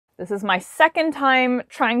This is my second time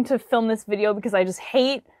trying to film this video because I just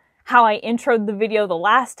hate how I introed the video the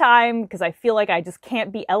last time because I feel like I just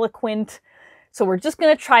can't be eloquent. So we're just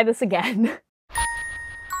gonna try this again.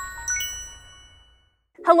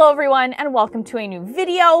 Hello everyone and welcome to a new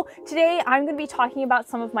video. Today I'm going to be talking about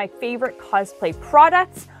some of my favorite cosplay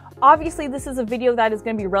products. Obviously this is a video that is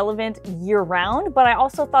going to be relevant year-round, but I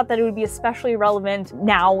also thought that it would be especially relevant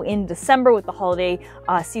now in December with the holiday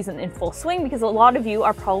season in full swing, because a lot of you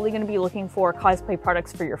are probably going to be looking for cosplay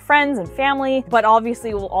products for your friends and family, but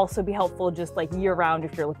obviously it will also be helpful just like year-round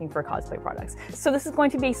if you're looking for cosplay products. So this is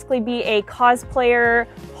going to basically be a cosplayer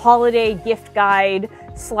holiday gift guide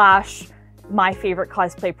slash my favorite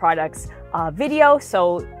cosplay products video,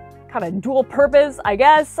 so kind of dual purpose, I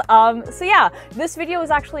guess. So yeah, this video was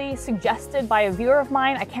actually suggested by a viewer of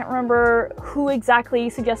mine. I can't remember who exactly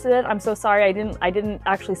suggested it. I'm so sorry, I didn't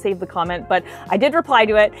actually save the comment, but I did reply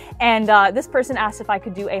to it. And this person asked if I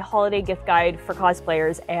could do a holiday gift guide for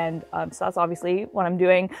cosplayers, and so that's obviously what I'm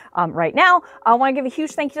doing right now. I want to give a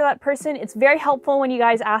huge thank you to that person. It's very helpful when you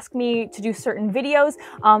guys ask me to do certain videos.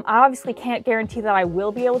 I obviously can't guarantee that I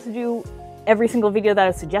will be able to do every single video that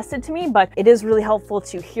is suggested to me, but it is really helpful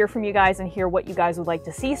to hear from you guys and hear what you guys would like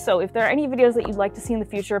to see. So if there are any videos that you'd like to see in the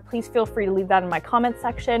future, please feel free to leave that in my comment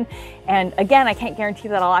section. And again, I can't guarantee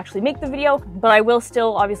that I'll actually make the video, but I will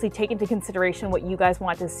still obviously take into consideration what you guys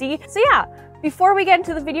want to see. So yeah, before we get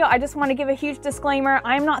into the video, I just want to give a huge disclaimer.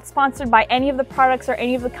 I am not sponsored by any of the products or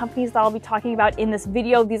any of the companies that I'll be talking about in this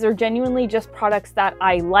video. These are genuinely just products that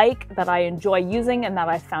I like, that I enjoy using, and that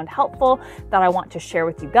I found helpful, that I want to share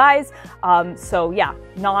with you guys. So yeah,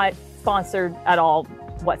 not sponsored at all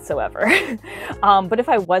whatsoever. But if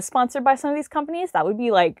I was sponsored by some of these companies, that would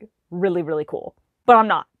be like really, really cool. But I'm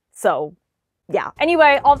not, so yeah.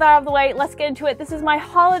 Anyway, all that out of the way, let's get into it. This is my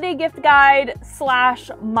holiday gift guide slash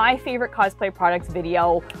my favorite cosplay products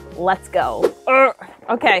video. Let's go.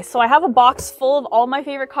 Okay, so I have a box full of all my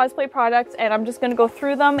favorite cosplay products, and I'm just gonna go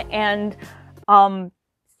through them and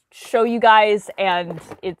show you guys, and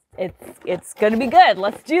it's gonna be good.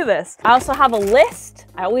 Let's do this. I also have a list.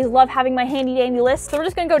 I always love having my handy dandy list. So we're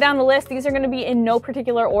just gonna go down the list. These are gonna be in no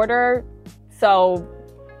particular order. So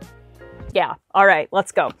yeah, all right,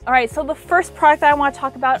 let's go. All right, so the first product that I want to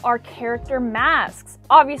talk about are character masks.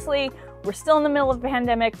 Obviously, we're still in the middle of a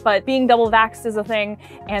pandemic, but being double vaxxed is a thing,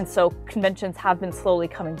 and so conventions have been slowly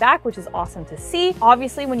coming back, which is awesome to see.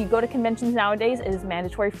 Obviously, when you go to conventions nowadays, it is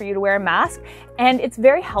mandatory for you to wear a mask, and it's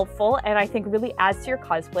very helpful, and I think really adds to your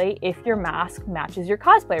cosplay if your mask matches your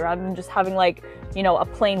cosplay, rather than just having like, you know, a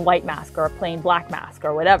plain white mask or a plain black mask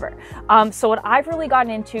or whatever. So what I've really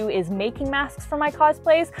gotten into is making masks for my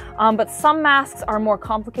cosplays, but some masks are more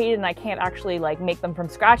complicated and I can't actually like make them from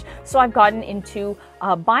scratch, so I've gotten into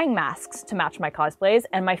buying masks to match my cosplays,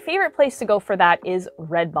 and my favorite place to go for that is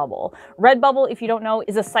Redbubble. Redbubble, if you don't know,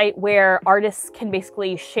 is a site where artists can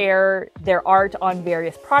basically share their art on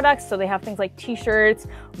various products. So they have things like t-shirts,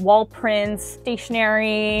 wall prints,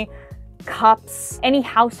 stationery, cups, any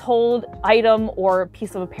household item or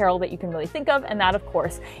piece of apparel that you can really think of, and that of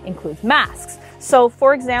course includes masks. So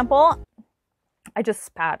for example, I just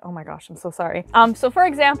spat. Oh my gosh, I'm so sorry. So for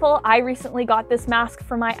example, I recently got this mask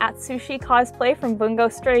for my Atsushi cosplay from Bungo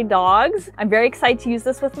Stray Dogs. I'm very excited to use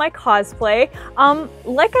this with my cosplay.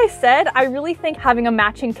 Like I said, I really think having a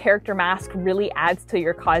matching character mask really adds to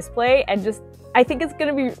your cosplay, and just, I think it's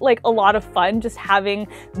gonna be like a lot of fun just having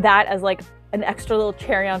that as like an extra little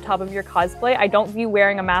cherry on top of your cosplay. I don't view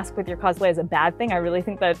wearing a mask with your cosplay as a bad thing. I really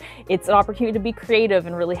think that it's an opportunity to be creative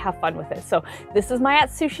and really have fun with it. So this is my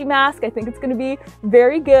Atsushi mask. I think it's gonna be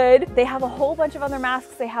very good. They have a whole bunch of other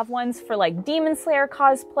masks. They have ones for like Demon Slayer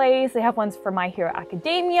cosplays. They have ones for My Hero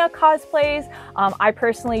Academia cosplays. I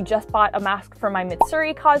personally just bought a mask for my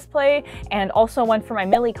Mitsuri cosplay and also one for my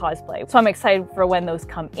Millie cosplay. So I'm excited for when those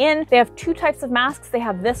come in. They have two types of masks. They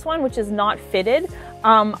have this one, which is not fitted.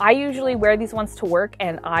 I usually wear these ones to work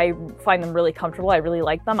and I find them really comfortable. I really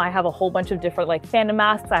like them. I have a whole bunch of different like fandom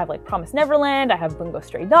masks. I have like Promised Neverland, I have Bungo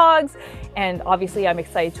Stray Dogs, and obviously I'm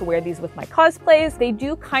excited to wear these with my cosplays. They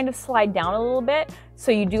do kind of slide down a little bit,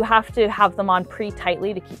 so you do have to have them on pretty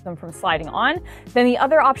tightly to keep them from sliding on. Then the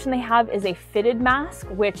other option they have is a fitted mask,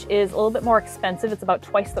 which is a little bit more expensive. It's about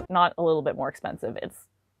twice the, not a little bit more expensive, it's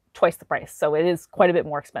twice the price, so it is quite a bit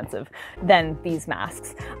more expensive than these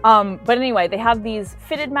masks. But anyway, they have these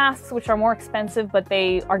fitted masks which are more expensive, but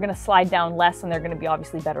they are going to slide down less and they're going to be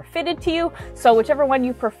obviously better fitted to you. So whichever one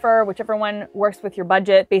you prefer, whichever one works with your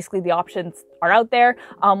budget, basically the options are out there.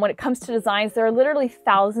 When it comes to designs, there are literally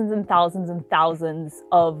thousands and thousands and thousands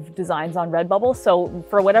of designs on Redbubble. So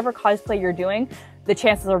for whatever cosplay you're doing, the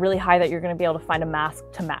chances are really high that you're going to be able to find a mask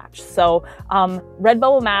to match. So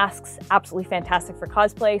Redbubble masks, absolutely fantastic for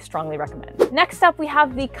cosplay, strongly recommend. Next up, we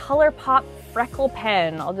have the ColourPop Freckle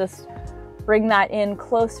pen. I'll just bring that in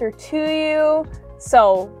closer to you.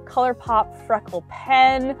 So ColourPop Freckle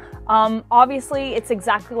pen, obviously it's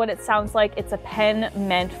exactly what it sounds like. It's a pen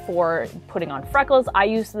meant for putting on freckles. I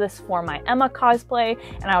used this for my Emma cosplay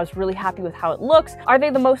and I was really happy with how it looks. Are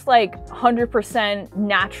they the most like 100%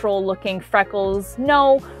 natural looking freckles?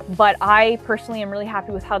 No, but I personally am really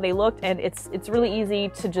happy with how they looked, and it's really easy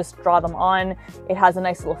to just draw them on. It has a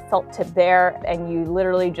nice little felt tip there and you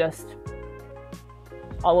literally just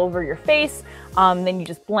all over your face. Then you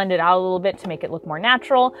just blend it out a little bit to make it look more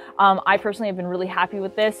natural. I personally have been really happy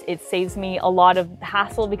with this. It saves me a lot of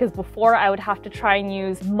hassle because before I would have to try and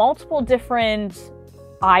use multiple different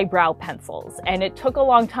eyebrow pencils, and it took a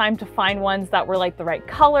long time to find ones that were like the right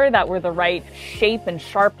color, that were the right shape and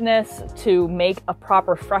sharpness to make a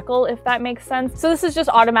proper freckle, if that makes sense. So this is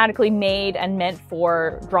just automatically made and meant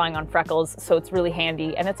for drawing on freckles, so it's really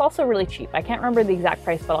handy, and it's also really cheap. I can't remember the exact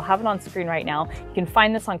price, but I'll have it on screen right now. You can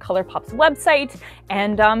find this on ColourPop's website,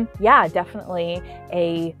 and yeah, definitely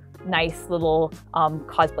a nice little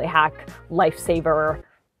cosplay hack, lifesaver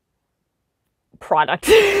product.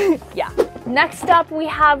 Yeah. Next up, we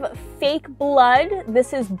have fake blood.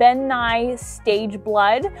 This is Ben Nye Stage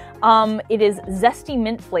Blood. It is zesty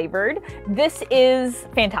mint flavored. This is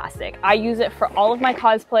fantastic. I use it for all of my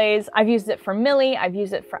cosplays. I've used it for Millie. I've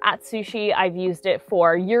used it for Atsushi. I've used it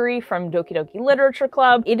for Yuri from Doki Doki Literature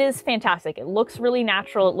Club. It is fantastic. It looks really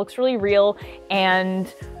natural. It looks really real,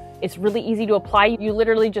 and it's really easy to apply. You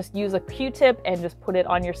literally just use a Q-tip and just put it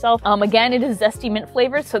on yourself. Again, it is zesty mint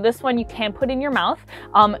flavored, so this one you can put in your mouth.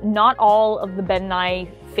 Not all of the Ben Nye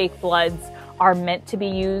fake bloods are meant to be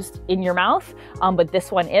used in your mouth, but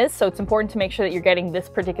this one is, so it's important to make sure that you're getting this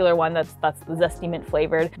particular one that's the zesty mint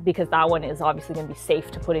flavored, because that one is obviously going to be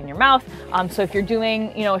safe to put in your mouth. So if you're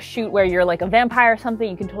doing, you know, a shoot where you're like a vampire or something,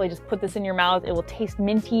 you can totally just put this in your mouth. It will taste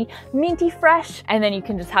minty fresh, and then you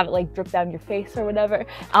can just have it like drip down your face or whatever.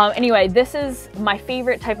 Anyway, this is my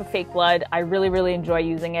favorite type of fake blood. I really enjoy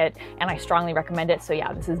using it, and I strongly recommend it. So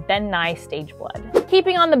yeah, this is Ben Nye Stage Blood.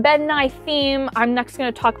 Keeping on the Ben Nye theme, I'm next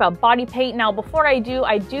going to talk about body paint. Now, before I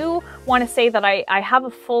do want to say that I have a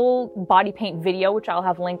full body paint video, which I'll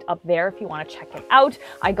have linked up there if you want to check it out.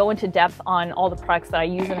 I go into depth on all the products that I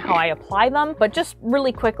use and how I apply them, but just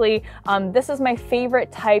really quickly, this is my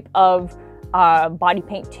favorite type of body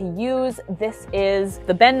paint to use. This is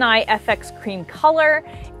the Ben Nye FX Cream Color,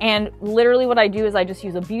 and literally what I do is I just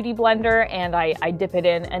use a beauty blender and I dip it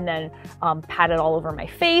in and then pat it all over my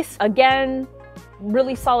face. Again,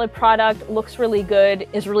 really solid product, looks really good,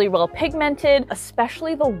 is really well pigmented,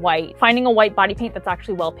 especially the white. Finding a white body paint that's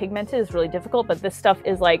actually well pigmented is really difficult, but this stuff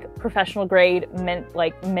is like professional grade,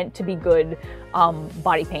 meant to be good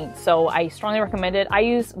body paint. So I strongly recommend it. I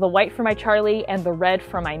use the white for my Charlie and the red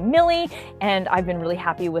for my Millie, and I've been really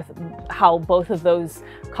happy with how both of those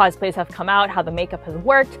cosplays have come out, how the makeup has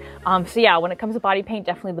worked. So yeah, when it comes to body paint,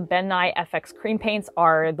 definitely the Ben Nye FX Cream paints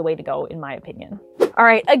are the way to go in my opinion. All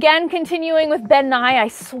right, again, continuing with Ben Nye. I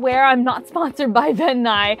swear I'm not sponsored by Ben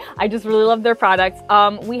Nye. I just really love their products.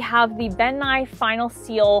 We have the Ben Nye Final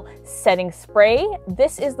Seal Setting Spray.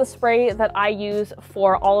 This is the spray that I use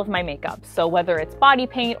for all of my makeup. So whether it's body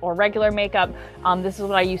paint or regular makeup, this is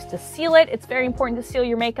what I use to seal it. It's very important to seal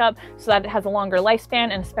your makeup so that it has a longer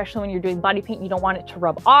lifespan, and especially when you're doing body paint, you don't want it to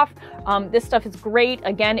rub off. This stuff is great.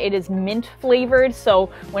 Again, it is mint flavored, so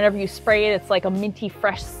whenever you spray it, it's like a minty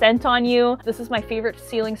fresh scent on you. This is my favorite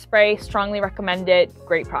sealing spray, strongly recommend it,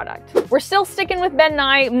 great product. We're still sticking with Ben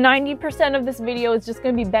Nye. 90% of this video is just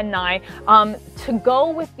going to be Ben Nye. To go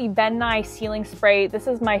with the Ben Nye sealing spray, this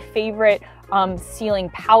is my favorite sealing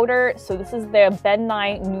powder. So this is the Ben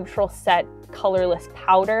Nye Neutral Set Colorless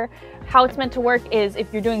Powder. How it's meant to work is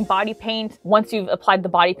if you're doing body paint, once you've applied the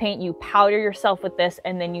body paint, you powder yourself with this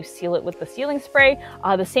and then you seal it with the sealing spray.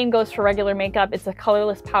 The same goes for regular makeup. It's a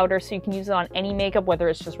colorless powder, so you can use it on any makeup, whether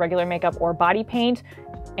it's just regular makeup or body paint,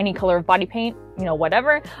 any color of body paint, you know,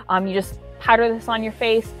 whatever. You just powder this on your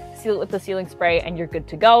face, seal it with the sealing spray, and you're good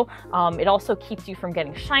to go. It also keeps you from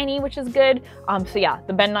getting shiny, which is good. So yeah,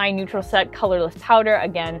 the Ben Nye Neutral Set Colorless Powder,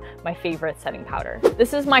 again, my favorite setting powder.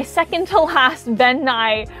 This is my second to last Ben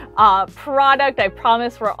Nye product. I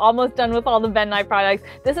promise we're almost done with all the Ben Nye products.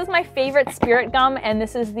 This is my favorite spirit gum, and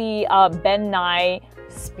this is the Ben Nye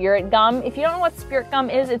spirit gum. If you don't know what spirit gum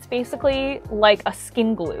is, it's basically like a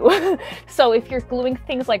skin glue. So if you're gluing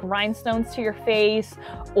things like rhinestones to your face,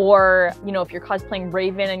 or, you know, if you're cosplaying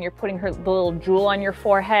Raven and you're putting the little jewel on your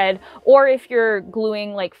forehead, or if you're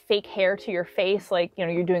gluing like fake hair to your face, like, you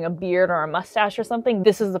know, you're doing a beard or a mustache or something,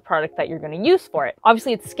 this is the product that you're going to use for it.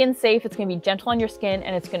 Obviously, it's skin safe, it's going to be gentle on your skin,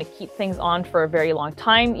 and it's going to keep things on for a very long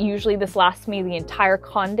time. Usually this lasts me the entire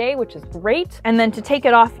con day, which is great. And then to take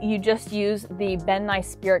it off, you just use the Ben Nye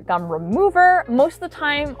Spirit Gum Remover. Most of the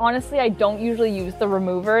time, honestly, I don't usually use the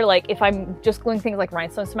remover. Like if I'm just gluing things like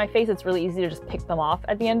rhinestones to my face, it's really easy to just pick them off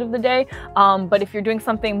at the end of the day. But if you're doing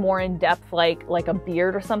something more in depth, like a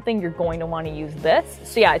beard or something, you're going to want to use this.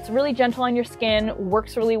 So yeah, it's really gentle on your skin,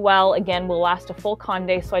 works really well. Again, will last a full con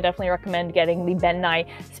day, so I definitely recommend getting the Ben Nye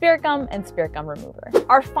Spirit Gum and Spirit Gum Remover.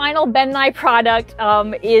 Our final Ben Nye product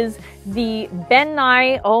is the Ben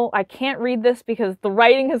Nye, oh, I can't read this because the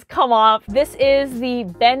writing has come off. This is the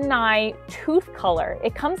Ben Nye Tooth Color.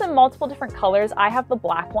 It comes in multiple different colors. I have the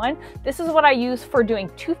black one. This is what I use for doing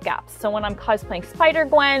tooth gaps. So when I'm cosplaying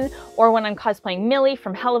Spider-Gwen or when I'm cosplaying Millie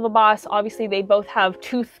from Hell of a Boss, obviously they both have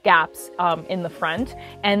tooth gaps in the front.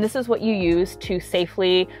 And this is what you use to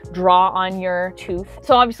safely draw on your tooth.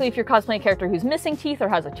 So obviously if you're cosplaying a character who's missing teeth or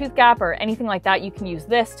has a tooth gap or anything like that, you can use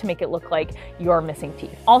this to make it look like you're missing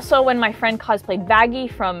teeth. Also, when my friend cosplayed Vaggie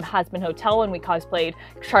from Hazbin Hotel, when we cosplayed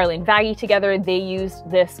Charlie and Vaggie together, they used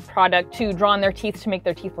this product to draw on their teeth to make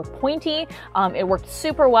their teeth look pointy. It worked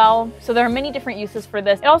super well. So there are many different uses for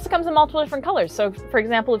this. It also comes in multiple different colors. So for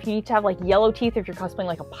example, if you need to have like yellow teeth, if you're cosplaying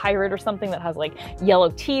like a pirate or something that has like yellow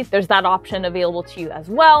teeth, there's that option available to you as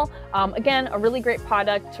well. Again, a really great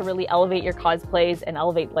product to really elevate your cosplays and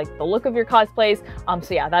elevate like the look of your cosplays.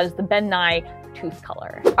 So yeah, that is the Ben Nye Tooth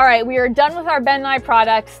Color. All right, we are done with our Ben Nye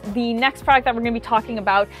products. The next product that we're going to be talking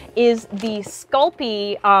about is the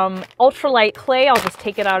SCULPEY Ultralight Clay. I'll just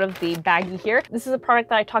take it out of the baggie here. This is a product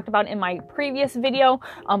that I talked about in my previous video,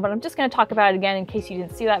 but I'm just going to talk about it again in case you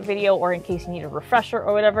didn't see that video or in case you need a refresher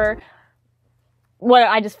or whatever.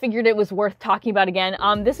 I just figured it was worth talking about again.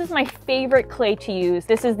 This is my favorite clay to use.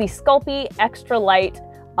 This is the SCULPEY Extra Light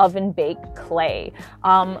Oven Baked Clay.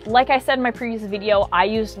 Like I said in my previous video, I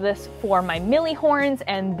used this for my Millie horns,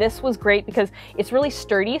 and this was great because it's really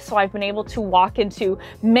sturdy, so I've been able to walk into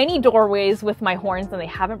many doorways with my horns and they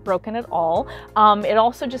haven't broken at all. It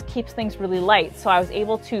also just keeps things really light, so I was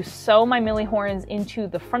able to sew my Millie horns into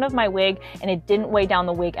the front of my wig and it didn't weigh down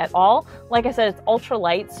the wig at all. Like I said, it's ultra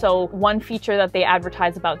light, so one feature that they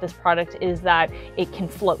advertise about this product is that it can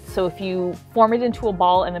float. So if you form it into a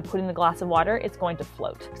ball and then put in a glass of water, it's going to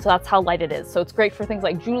float. So that's how light it is. So it's great for things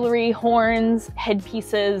like jewelry, horns,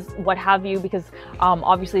 headpieces, what have you, because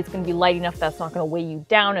obviously it's going to be light enough that's not going to weigh you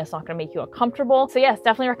down. It's not going to make you uncomfortable. So yes,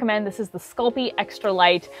 definitely recommend. This is the SCULPEY Extra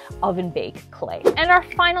Light Oven Baked Clay. And our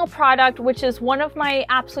final product, which is one of my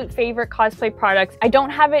absolute favorite cosplay products. I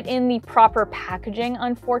don't have it in the proper packaging,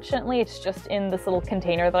 unfortunately. It's just in this little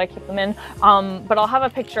container that I keep them in. But I'll have a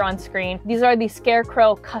picture on screen. These are the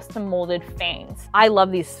SCARECROW custom molded fangs. I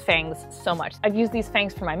love these fangs so much. I've used these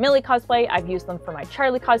fangs for my Millie cosplay, I've used them for my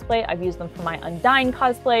Charlie cosplay, I've used them for my Undyne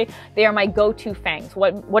cosplay. They are my go-to fangs.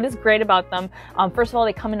 What is great about them, first of all,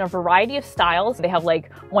 they come in a variety of styles. They have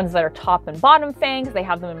like ones that are top and bottom fangs, they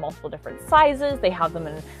have them in multiple different sizes, they have them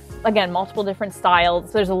in, again, multiple different styles.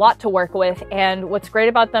 So there's a lot to work with, and what's great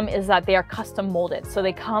about them is that they are custom molded. So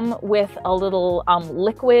they come with a little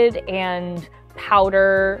liquid and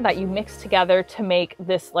powder that you mix together to make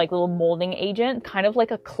this like little molding agent, kind of like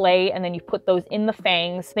a clay, and then you put those in the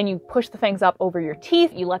fangs. Then you push the fangs up over your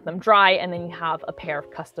teeth, you let them dry, and then you have a pair of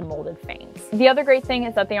custom molded fangs. The other great thing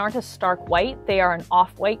is that they aren't a stark white, they are an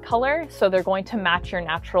off-white color, so they're going to match your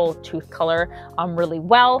natural tooth color really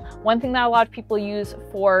well. One thing that a lot of people use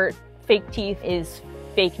for fake teeth is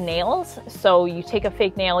fake nails. So you take a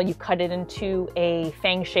fake nail, you cut it into a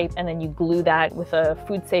fang shape, and then you glue that with a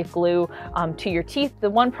food safe glue to your teeth. The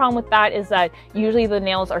one problem with that is that usually the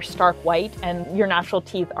nails are stark white and your natural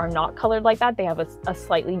teeth are not colored like that. They have a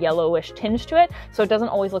slightly yellowish tinge to it, so it doesn't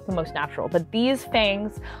always look the most natural. But these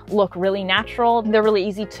fangs look really natural. They're really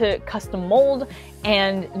easy to custom mold,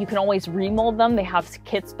 and you can always remold them. They have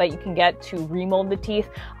kits that you can get to remold the teeth.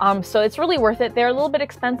 So it's really worth it. They're a little bit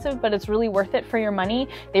expensive, but it's really worth it for your money.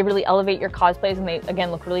 They really elevate your cosplays, and they, again,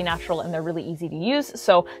 look really natural, and they're really easy to use.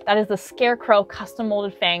 So that is the SCARECROW custom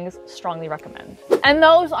molded fangs. Strongly recommend. And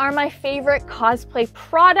those are my favorite cosplay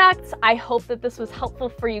products. I hope that this was helpful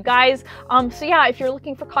for you guys. So yeah, if you're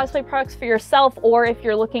looking for cosplay products for yourself, or if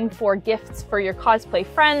you're looking for gifts for your cosplay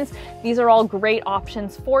friends, these are all great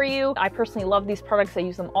options for you. I personally love these products. I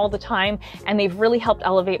use them all the time, and they've really helped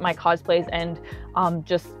elevate my cosplays and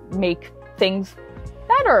just make things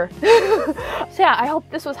better. So yeah, I hope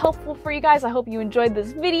this was helpful for you guys. I hope you enjoyed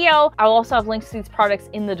this video. I will also have links to these products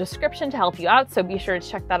in the description to help you out, so be sure to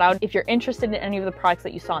check that out if you're interested in any of the products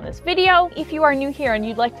that you saw in this video. If you are new here and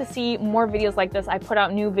you'd like to see more videos like this, I put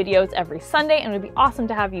out new videos every Sunday, and it would be awesome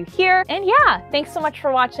to have you here. And yeah, thanks so much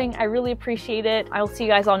for watching. I really appreciate it. I will see you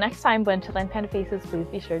guys all next time, but until then, Panda Faces, please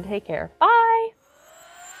be sure to take care. Bye!